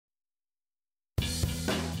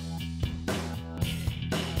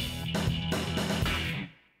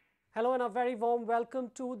Hello and a very warm welcome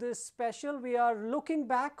to this special. We are looking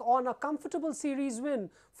back on a comfortable series win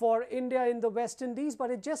for India in the West Indies, but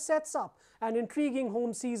it just sets up an intriguing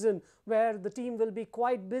home season where the team will be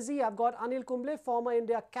quite busy. I've got Anil Kumble, former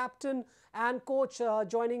India captain and coach,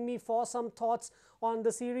 joining me for some thoughts on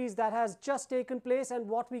the series that has just taken place and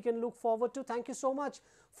what we can look forward to. Thank you so much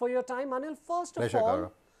for your time, Anil. First of Pleasure,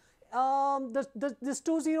 all, this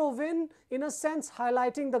 2-0 win, in a sense,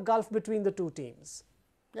 highlighting the gulf between the two teams.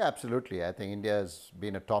 Yeah, absolutely. I think India has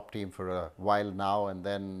been a top team for a while now, and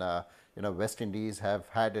then West Indies have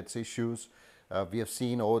had its issues. We have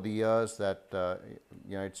seen over the years that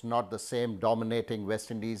it's not the same dominating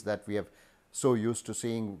West Indies that we have so used to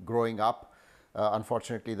seeing growing up.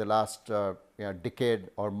 Unfortunately, the last decade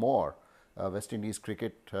or more, West Indies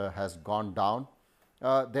cricket has gone down.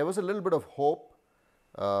 There was a little bit of hope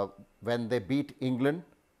when they beat England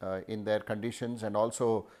in their conditions, and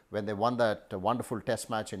also when they won that wonderful test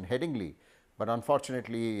match in Headingley. But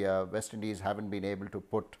unfortunately, West Indies haven't been able to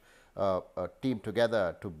put a team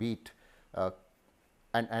together to beat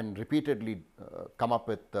and repeatedly come up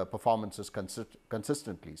with performances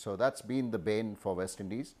consistently. So that's been the bane for West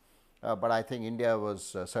Indies. But I think India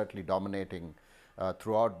was certainly dominating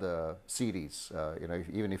throughout the series,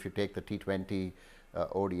 even if you take the T20,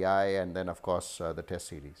 ODI, and then of course the test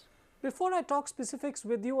series. Before I talk specifics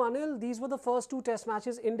with you, Anil, these were the first two test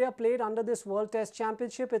matches India played under this World Test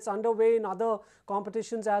Championship. It's underway in other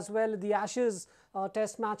competitions as well. The Ashes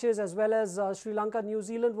test matches, as well as Sri Lanka, New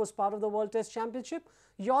Zealand was part of the World Test Championship.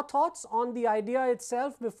 Your thoughts on the idea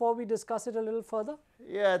itself before we discuss it a little further?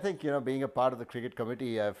 Yeah, I think, being a part of the cricket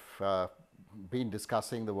committee, I've been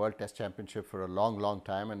discussing the World Test Championship for a long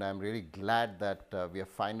time, and I'm really glad that we have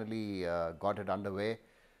finally got it underway.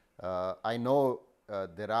 I know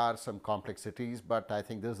there are some complexities, but I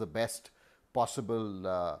think this is the best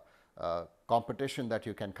possible competition that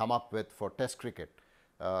you can come up with for Test cricket.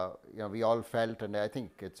 We all felt, and I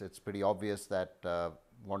think it's pretty obvious that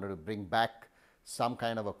wanted to bring back some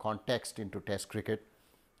kind of a context into Test cricket.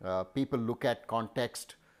 People look at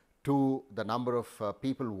context to the number of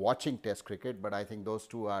people watching Test cricket, but I think those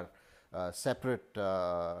two are separate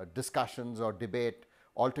discussions or debate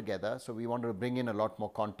altogether. So we wanted to bring in a lot more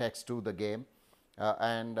context to the game.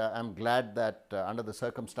 And I'm glad that under the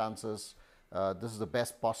circumstances, this is the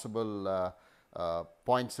best possible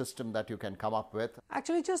point system that you can come up with.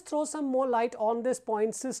 Actually, just throw some more light on this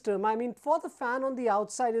point system. I mean, for the fan on the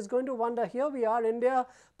outside is going to wonder, here we are, India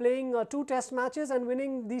playing two test matches and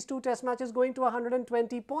winning these two test matches, going to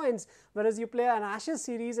 120 points, whereas you play an Ashes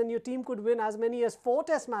series and your team could win as many as 4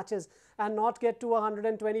 test matches and not get to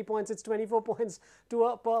 120 points. It's 24 points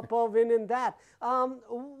to per win in that.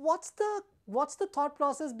 What's the thought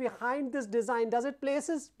process behind this design? Does it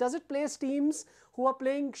place teams who are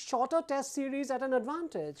playing shorter test series at an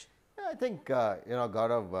advantage? I think,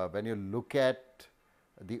 Gaurav, when you look at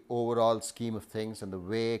the overall scheme of things and the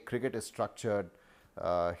way cricket is structured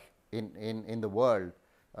in the world,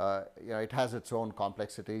 it has its own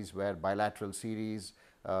complexities where bilateral series,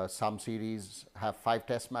 some series have 5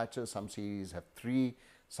 test matches, some series have 3,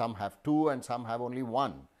 some have 2, and some have only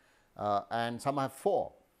 1, and some have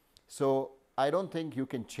 4. So I don't think you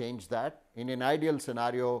can change that. In an ideal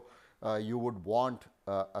scenario, you would want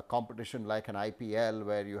a competition like an IPL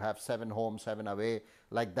where you have 7 home, 7 away,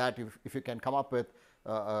 like that. If you can come up with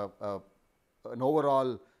an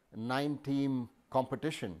overall 9-team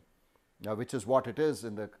competition, which is what it is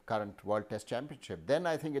in the current World Test Championship, then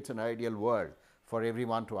I think it's an ideal world for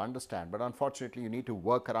everyone to understand. But unfortunately, you need to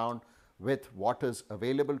work around with what is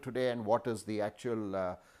available today and what is the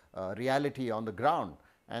actual reality on the ground.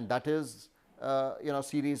 And that is,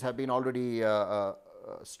 series have been already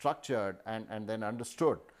structured and then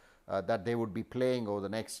understood that they would be playing over the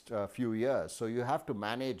next few years. So you have to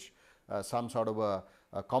manage some sort of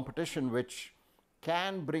a competition which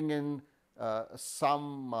can bring in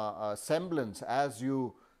some semblance as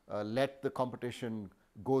you let the competition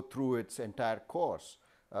go through its entire course.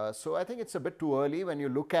 So I think it's a bit too early. When you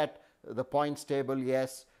look at the points table,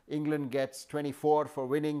 yes, England gets 24 for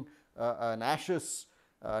winning an Ashes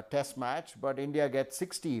test match, but India gets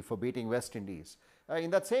 60 for beating West Indies. In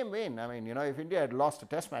that same vein, I mean, if India had lost a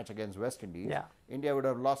test match against West Indies, India would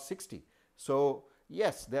have lost 60. So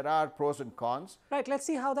yes, there are pros and cons. Right, let's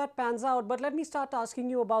see how that pans out. But let me start asking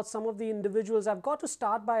you about some of the individuals. I've got to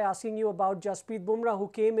start by asking you about Jasprit Bumrah, who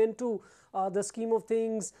came into the scheme of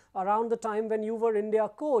things around the time when you were India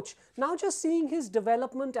coach. Now just seeing his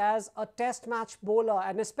development as a test match bowler,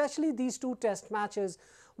 and especially these 2 test matches,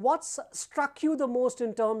 what's struck you the most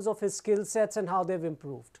in terms of his skill sets and how they've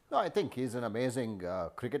improved? No, I think he's an amazing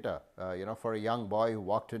cricketer. For a young boy who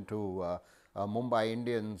walked into Mumbai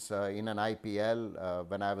Indians in an IPL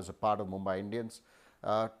when I was a part of Mumbai Indians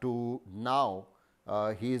to now.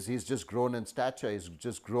 He's just grown in stature. He's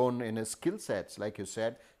just grown in his skill sets, like you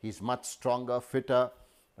said. He's much stronger, fitter,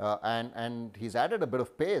 and he's added a bit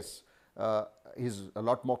of pace. He's a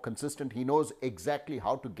lot more consistent. He knows exactly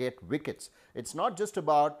how to get wickets. It's not just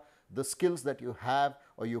about the skills that you have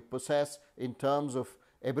or you possess in terms of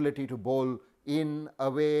ability to bowl in,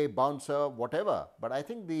 away, bouncer, whatever. But I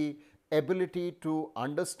think the ability to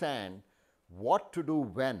understand what to do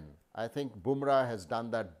when. I think Bumrah has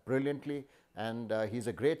done that brilliantly, and he's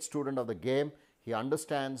a great student of the game. He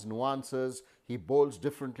understands nuances. He bowls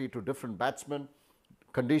differently to different batsmen.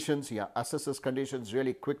 Conditions, he assesses conditions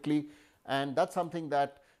really quickly, and that's something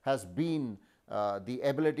that has been the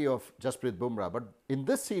ability of Jasprit Bumrah. But in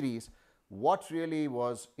this series, what really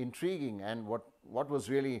was intriguing and what was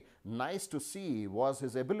really nice to see was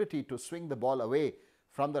his ability to swing the ball away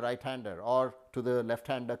from the right-hander or to the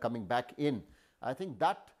left-hander coming back in. I think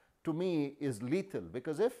that to me is lethal,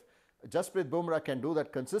 because if Jasprit Bumrah can do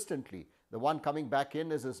that consistently, the one coming back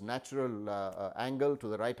in is his natural angle to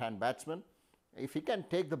the right-hand batsman. If he can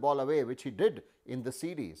take the ball away, which he did in the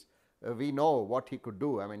series, we know what he could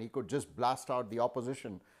do. I mean, he could just blast out the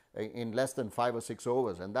opposition in less than 5 or 6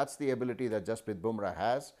 overs, and that's the ability that Jasprit Bumrah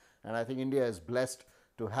has. And I think India is blessed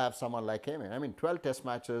to have someone like him. I mean, 12 test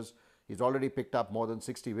matches, he's already picked up more than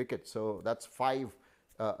 60 wickets, so that's 5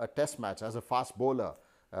 a test match as a fast bowler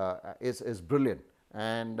is brilliant.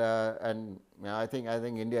 And you know, I think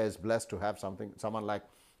India is blessed to have someone like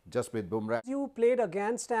Jasprit Bumrah. You played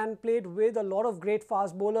against and played with a lot of great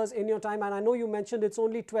fast bowlers in your time, and I know you mentioned it's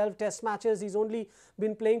only 12 test matches. He's only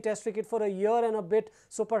been playing test cricket for a year and a bit,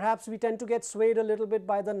 so perhaps we tend to get swayed a little bit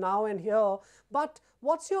by the now and here. But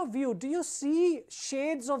what's your view? Do you see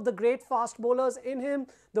shades of the great fast bowlers in him?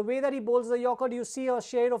 The way that he bowls the Yorker, do you see a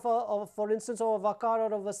shade of for instance, of a Waqar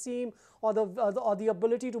or a Wasim, or the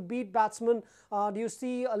ability to beat batsmen? Do you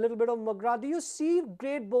see a little bit of McGrath? Do you see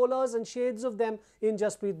great bowlers and shades of them in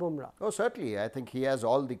Jasprit Bumrah? Oh, certainly. I think he has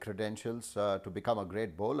all the credentials to become a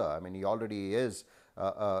great bowler. I mean, he already is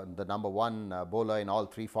the #1 bowler in all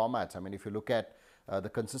 3 formats. I mean, if you look at the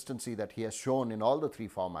consistency that he has shown in all the 3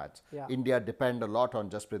 formats, yeah. India depend a lot on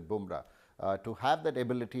Jasprit Bumrah. To have that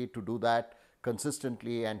ability to do that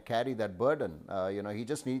consistently and carry that burden, you know, he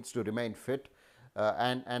just needs to remain fit.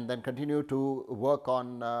 And then continue to work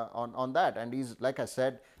on that. And he's, like I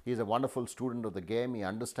said, he's a wonderful student of the game. He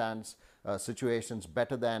understands situations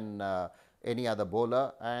better than any other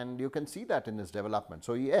bowler, and you can see that in his development.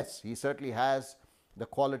 So yes, he certainly has the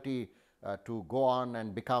quality to go on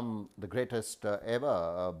and become the greatest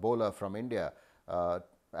ever bowler from India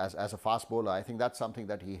as a fast bowler. I think that's something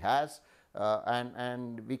that he has.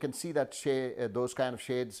 And we can see that those kind of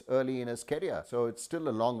shades early in his career. So it's still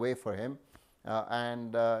a long way for him.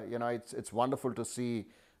 You know, it's wonderful to see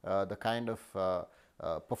the kind of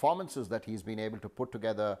performances that he's been able to put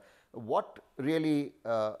together. What really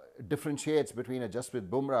differentiates between a Jasprit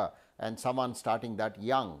Bumrah and someone starting that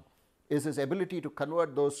young is his ability to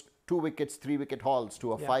convert those 2 wickets, 3 wicket hauls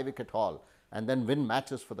to a 5 wicket haul and then win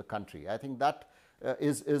matches for the country. I think that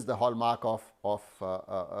is the hallmark of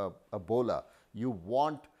a bowler. You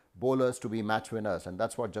want bowlers to be match winners, and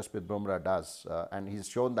that's what Jasprit Bumrah does, and he's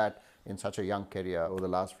shown that in such a young career over the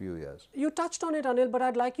last few years. You touched on it, Anil, but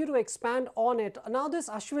I'd like you to expand on it. Now, this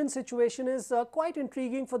Ashwin situation is quite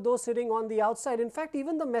intriguing for those sitting on the outside. In fact,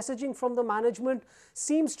 even the messaging from the management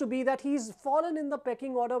seems to be that he's fallen in the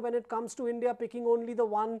pecking order when it comes to India picking only the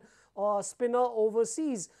one spinner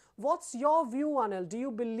overseas. What's your view, Anil? Do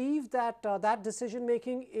you believe that that decision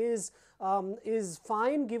making is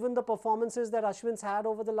fine given the performances that Ashwin's had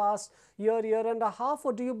over the last year and a half,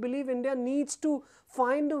 or do you believe India needs to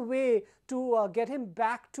find a way to get him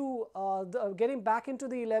back into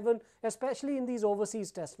the 11, especially in these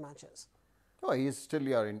overseas test matches? Oh, he's still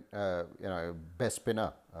your you know, best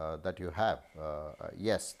spinner that you have.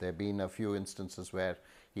 Yes, there have been a few instances where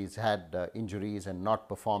he's had injuries and not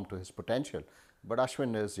performed to his potential. But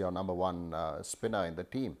Ashwin is your #1 spinner in the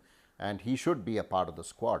team, and he should be a part of the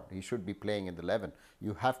squad. He should be playing in the 11.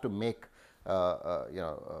 You have to make you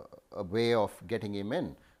know, a way of getting him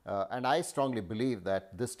in. And I strongly believe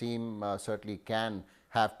that this team certainly can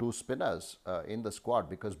have 2 spinners in the squad,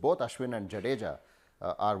 because both Ashwin and Jadeja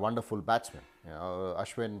are wonderful batsmen. You know,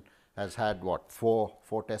 Ashwin has had what,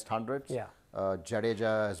 four test hundreds. Yeah.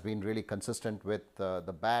 Jadeja has been really consistent with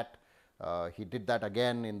the bat. He did that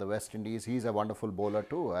again in the West Indies. He's a wonderful bowler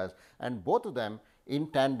too, and both of them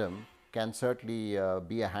in tandem can certainly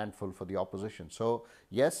be a handful for the opposition. So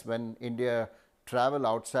yes, when India travel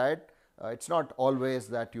outside, it's not always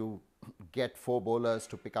that you get 4 bowlers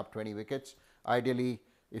to pick up 20 wickets. Ideally,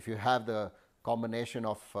 if you have the combination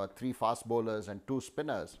of 3 fast bowlers and 2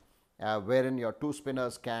 spinners, wherein your 2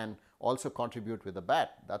 spinners can also contribute with the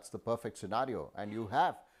bat, that's the perfect scenario. And you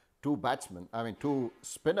have 2 batsmen, 2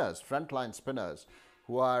 spinners, frontline spinners,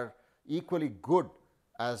 who are equally good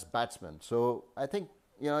as batsmen. So I think,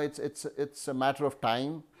 it's a matter of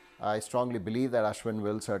time. I strongly believe that Ashwin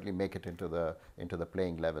will certainly make it into the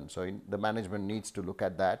playing 11. So the management needs to look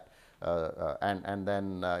at that, and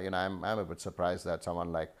then I'm a bit surprised that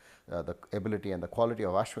someone like the ability and the quality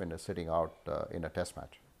of Ashwin is sitting out in a test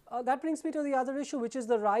match. That brings me to the other issue, which is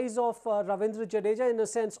the rise of Ravindra Jadeja, in a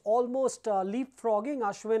sense almost leapfrogging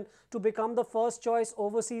Ashwin to become the first choice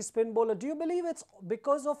overseas spin bowler. Do you believe it's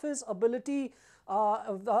because of his ability,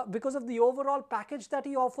 because of the overall package that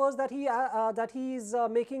he offers, that he is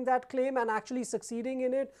making that claim and actually succeeding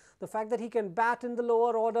in it? The fact that he can bat in the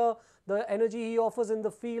lower order, the energy he offers in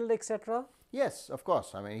the field, etc.? Yes, of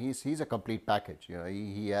course. I mean, he's a complete package.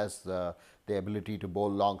 He has the ability to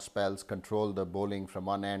bowl long spells, control the bowling from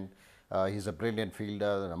one end. He's a brilliant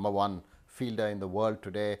fielder, the #1 fielder in the world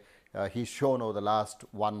today. He's shown over the last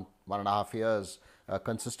one and a half years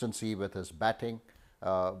consistency with his batting.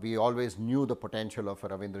 We always knew the potential of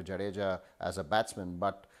Ravindra Jadeja as a batsman,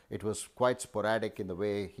 but it was quite sporadic in the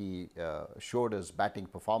way he showed his batting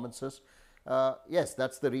performances. Yes,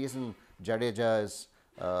 that's the reason Jadeja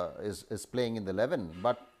is playing in the 11.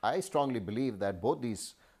 But I strongly believe that both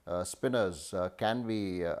these spinners can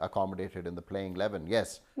be accommodated in the playing 11.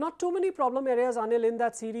 Yes. Not too many problem areas, Anil, in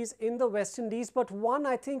that series in the West Indies, but one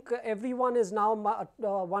I think everyone is now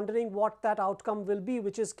wondering what that outcome will be,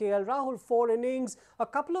 which is KL Rahul. 4 innings, a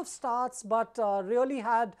couple of starts, but really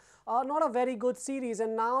had not a very good series,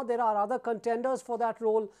 and now there are other contenders for that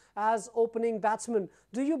role as opening batsman.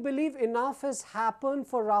 Do you believe enough has happened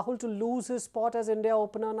for Rahul to lose his spot as India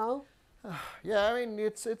opener now? Yeah, I mean,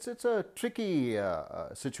 it's a tricky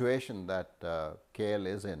situation that KL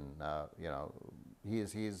is in.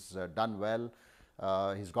 He's done well.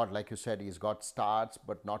 He's got, like you said, he's got starts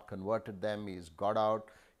but not converted them. He's got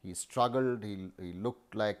out. He struggled. He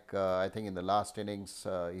looked like, I think in the last innings,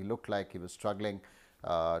 he looked like he was struggling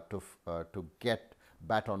to get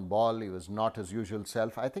bat on ball. He was not his usual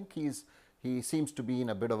self. I think he seems to be in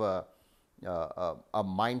a bit of a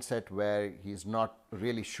mindset where he's not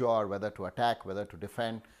really sure whether to attack, whether to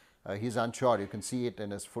defend. He's unsure. You can see it in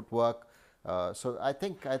his footwork. So I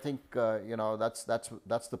think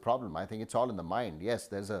that's the problem. I think it's all in the mind. Yes,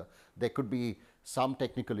 there could be some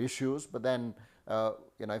technical issues, but then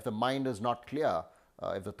if the mind is not clear,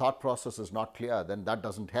 if the thought process is not clear, then that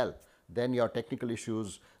doesn't help. Then your technical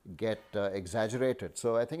issues get exaggerated.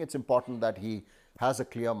 So I think it's important that he has a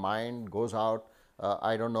clear mind, goes out.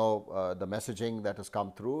 I don't know the messaging that has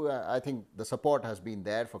come through. I think the support has been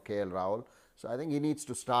there for KL Rahul. So I think he needs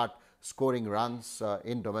to start scoring runs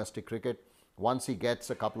in domestic cricket. Once he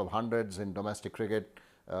gets a couple of hundreds in domestic cricket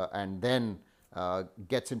and then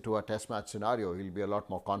gets into a test match scenario, he'll be a lot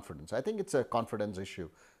more confident. I think it's a confidence issue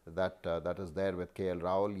that is there with KL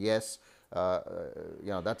Rahul. Yes,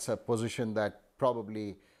 that's a position that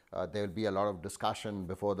probably there will be a lot of discussion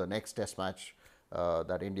before the next test match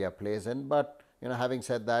that India plays in. But having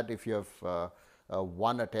said that, if you have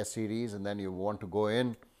won a test series and then you want to go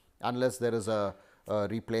in, unless there is a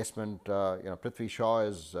replacement, Prithvi Shaw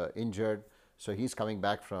is injured, so he's coming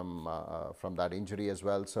back from that injury as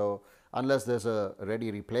well. So unless there's a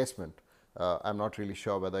ready replacement, I'm not really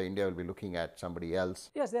sure whether India will be looking at somebody else.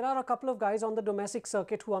 Yes, there are a couple of guys on the domestic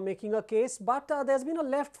circuit who are making a case, but there's been a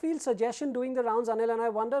left field suggestion doing the rounds, Anil, and I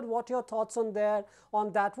wondered what your thoughts on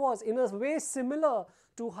that was. In a way similar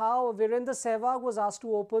to how Virender Sehwag was asked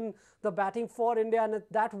to open the batting for India, and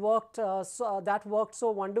that worked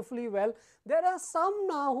so wonderfully well. There are some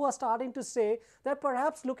now who are starting to say that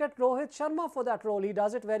perhaps look at Rohit Sharma for that role. He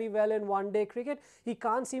does it very well in one-day cricket. He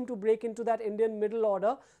can't seem to break into that Indian middle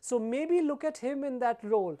order. So maybe look at him in that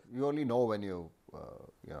role. You only know when you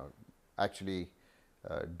actually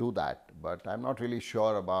do that. But I'm not really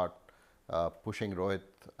sure about pushing Rohit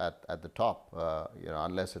at the top,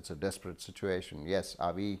 unless it's a desperate situation. Yes,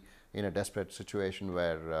 are we in a desperate situation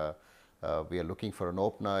where we are looking for an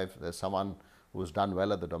opener? If there's someone who's done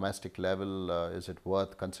well at the domestic level, is it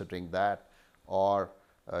worth considering that? Or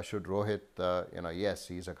should Rohit, yes,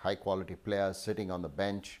 he's a high quality player sitting on the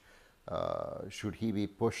bench. Should he be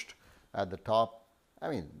pushed at the top? I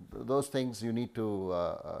mean, those things you need to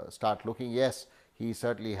start looking. Yes, he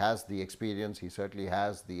certainly has the experience. He certainly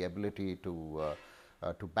has the ability to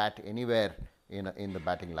bat anywhere in the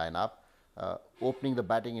batting lineup. Opening the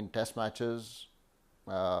batting in test matches,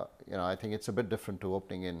 I think it's a bit different to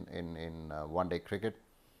opening in one-day cricket.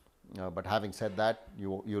 But having said that,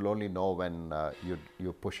 you'll only know when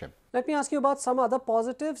you push him. Let me ask you about some other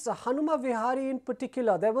positives. Hanuma Vihari in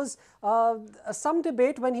particular, there was some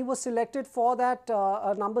debate when he was selected for that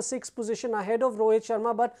number 6 position ahead of Rohit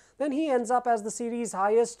Sharma, but then he ends up as the series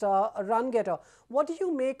highest run getter. What do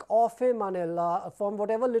you make of him, Anil? From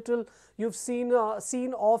whatever little you've seen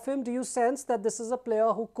of him, do you sense that this is a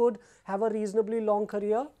player who could have a reasonably long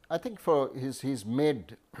career? I think he's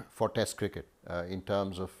made for Test cricket in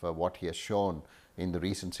terms of what he has shown in the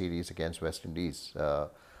recent series against West Indies.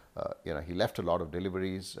 He left a lot of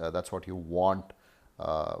deliveries. That's what you want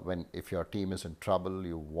if your team is in trouble.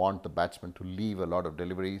 You want the batsman to leave a lot of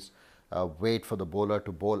deliveries, wait for the bowler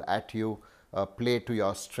to bowl at you, play to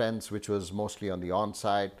your strengths, which was mostly on the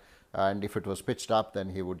onside. And if it was pitched up, then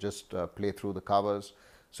he would just play through the covers.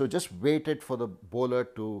 So just waited for the bowler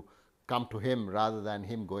to come to him rather than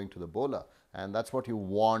him going to the bowler. And that's what you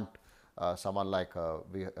want someone like a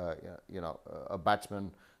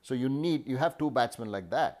batsman. So you have two batsmen like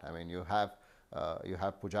that. I mean, you have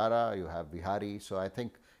Pujara, you have Vihari. So I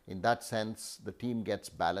think in that sense, the team gets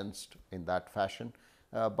balanced in that fashion.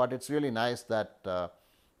 But it's really nice that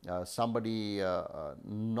somebody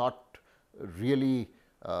not really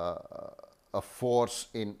a force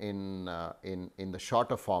in the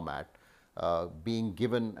shorter format, being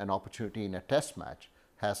given an opportunity in a test match,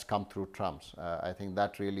 has come through trumps. I think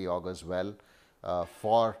that really augurs well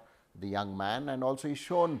for the young man, and also he's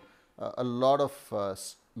shown a lot of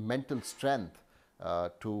mental strength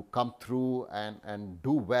to come through and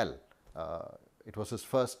do well. It was his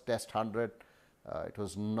first Test 100. It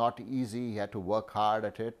was not easy. He had to work hard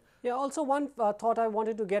at it. Yeah, also one thought I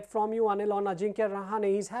wanted to get from you, Anil, on Ajinkya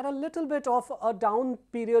Rahane. He's had a little bit of a down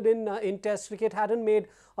period in Test cricket, hadn't made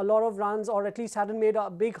a lot of runs, or at least hadn't made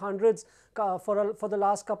big hundreds for the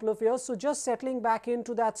last couple of years. So just settling back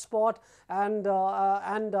into that spot and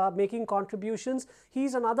making contributions.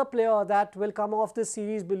 He's another player that will come off this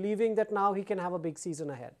series believing that now he can have a big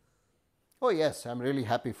season ahead. Oh yes, I'm really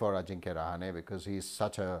happy for Ajinkya Rahane because he's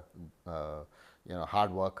such a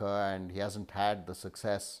hard worker, and he hasn't had the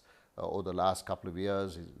success over the last couple of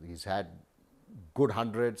years. He's had good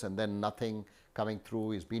hundreds and then nothing coming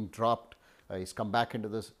through. He's been dropped. He's come back into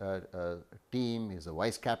this team. He's the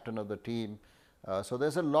vice captain of the team. So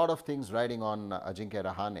there's a lot of things riding on Ajinkya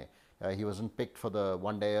Rahane. He wasn't picked for the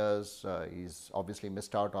one-dayers. He's obviously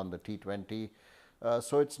missed out on the T20.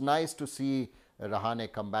 So it's nice to see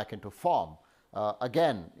Rahane come back into form.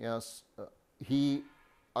 Again,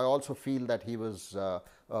 I also feel that he was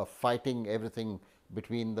fighting everything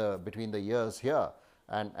between the years here,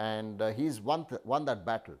 and he's won that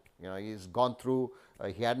battle. He's gone through.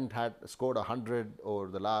 He hadn't scored 100 over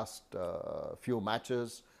the last few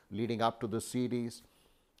matches leading up to the series.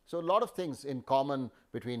 So a lot of things in common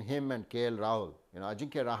between him and KL Rahul.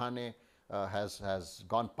 Ajinkya Rahane has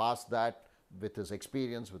gone past that with his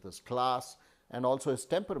experience, with his class, and also his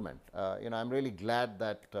temperament. I'm really glad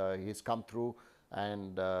that he's come through.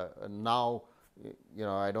 And now,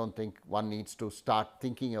 I don't think one needs to start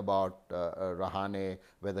thinking about Rahane,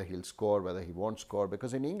 whether he'll score, whether he won't score,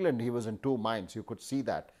 because in England he was in two minds. You could see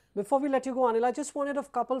that. Before we let you go, Anil, I just wanted a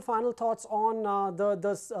couple final thoughts on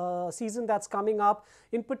the season that's coming up,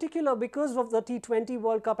 in particular because of the T20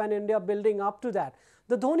 World Cup and India building up to that.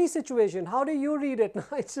 The Dhoni situation, how do you read it?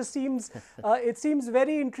 It just seems it seems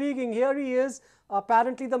very intriguing. Here he is.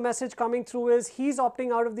 Apparently, the message coming through is he's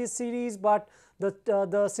opting out of this series, but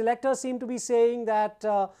the selectors seem to be saying that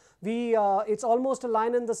it's almost a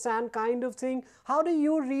line in the sand kind of thing. How do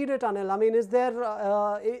you read it, Anil? I mean, is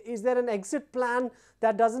there an exit plan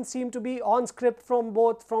that doesn't seem to be on script from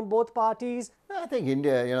both parties? I think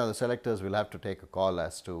India, the selectors will have to take a call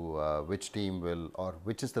as to which team will, or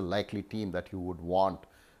which is the likely team that you would want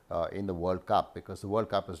in the World Cup, because the World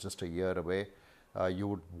Cup is just a year away. You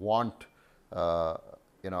would want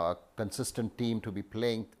a consistent team to be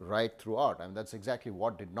playing right throughout. I mean, that's exactly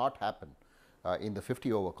what did not happen in the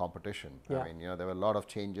 50-over competition. Yeah. I mean, there were a lot of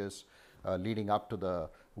changes leading up to the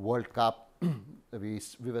World Cup. We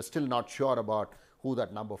were still not sure about who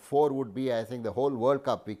that number 4 would be. I think the whole World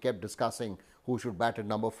Cup we kept discussing who should bat at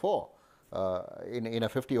number 4 in a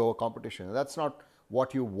 50-over competition. That's not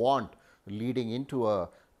what you want leading into a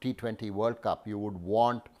T20 World Cup. You would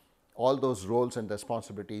want all those roles and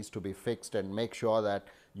responsibilities to be fixed and make sure that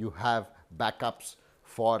you have backups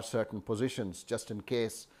for certain positions just in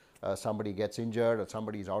case somebody gets injured or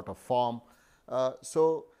somebody is out of form.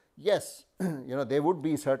 So yes, there would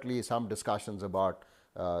be certainly some discussions about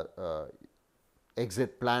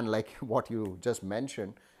exit plan like what you just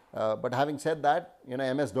mentioned. But having said that,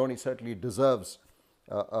 MS Dhoni certainly deserves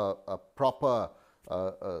a proper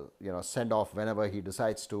send off whenever he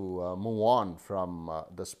decides to move on from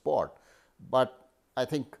the sport. But I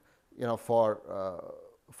think,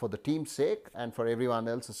 for the team's sake and for everyone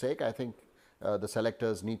else's sake, I think the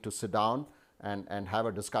selectors need to sit down and have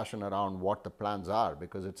a discussion around what the plans are,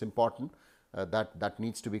 because it's important that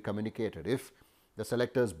needs to be communicated. If the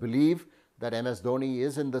selectors believe that MS Dhoni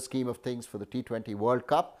is in the scheme of things for the T20 World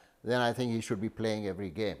Cup, then I think he should be playing every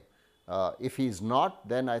game. If he's not,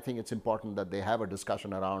 then I think it's important that they have a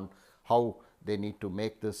discussion around how they need to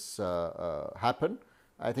make this happen.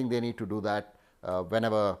 I think they need to do that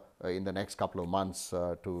whenever in the next couple of months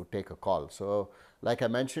to take a call. So, like I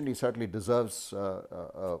mentioned, he certainly deserves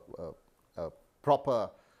a proper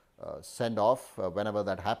send-off whenever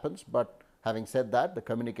that happens. But having said that, the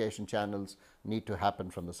communication channels need to happen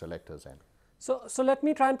from the selectors' end. So let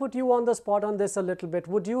me try and put you on the spot on this a little bit.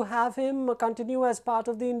 Would you have him continue as part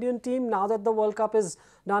of the Indian team now that the World Cup is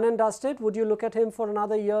done and dusted? Would you look at him for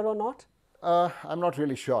another year or not? I'm not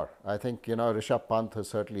really sure. I think, Rishabh Pant has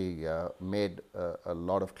certainly made a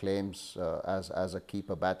lot of claims as a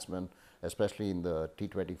keeper batsman, especially in the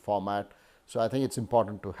T20 format. So I think it's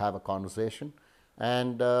important to have a conversation.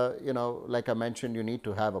 And, like I mentioned, you need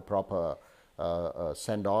to have a proper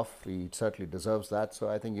send-off. He certainly deserves that. So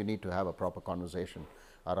I think you need to have a proper conversation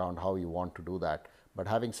around how you want to do that. But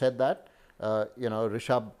having said that,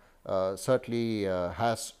 Rishabh certainly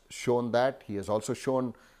has shown that. He has also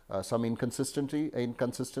shown some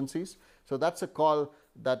inconsistencies. So that's a call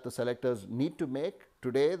that the selectors need to make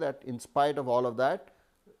today, that in spite of all of that,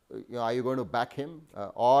 are you going to back him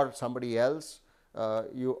or somebody else,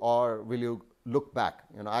 or will you look back?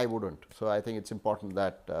 I wouldn't. So I think it's important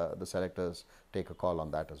that the selectors take a call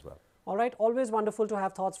on that as well. All right. Always wonderful to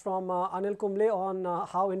have thoughts from Anil Kumble on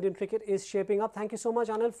how Indian cricket is shaping up. Thank you so much,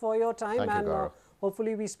 Anil, for your time. Thank you, and Gaurav.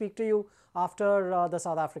 hopefully we speak to you after the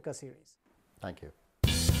South Africa series. Thank you.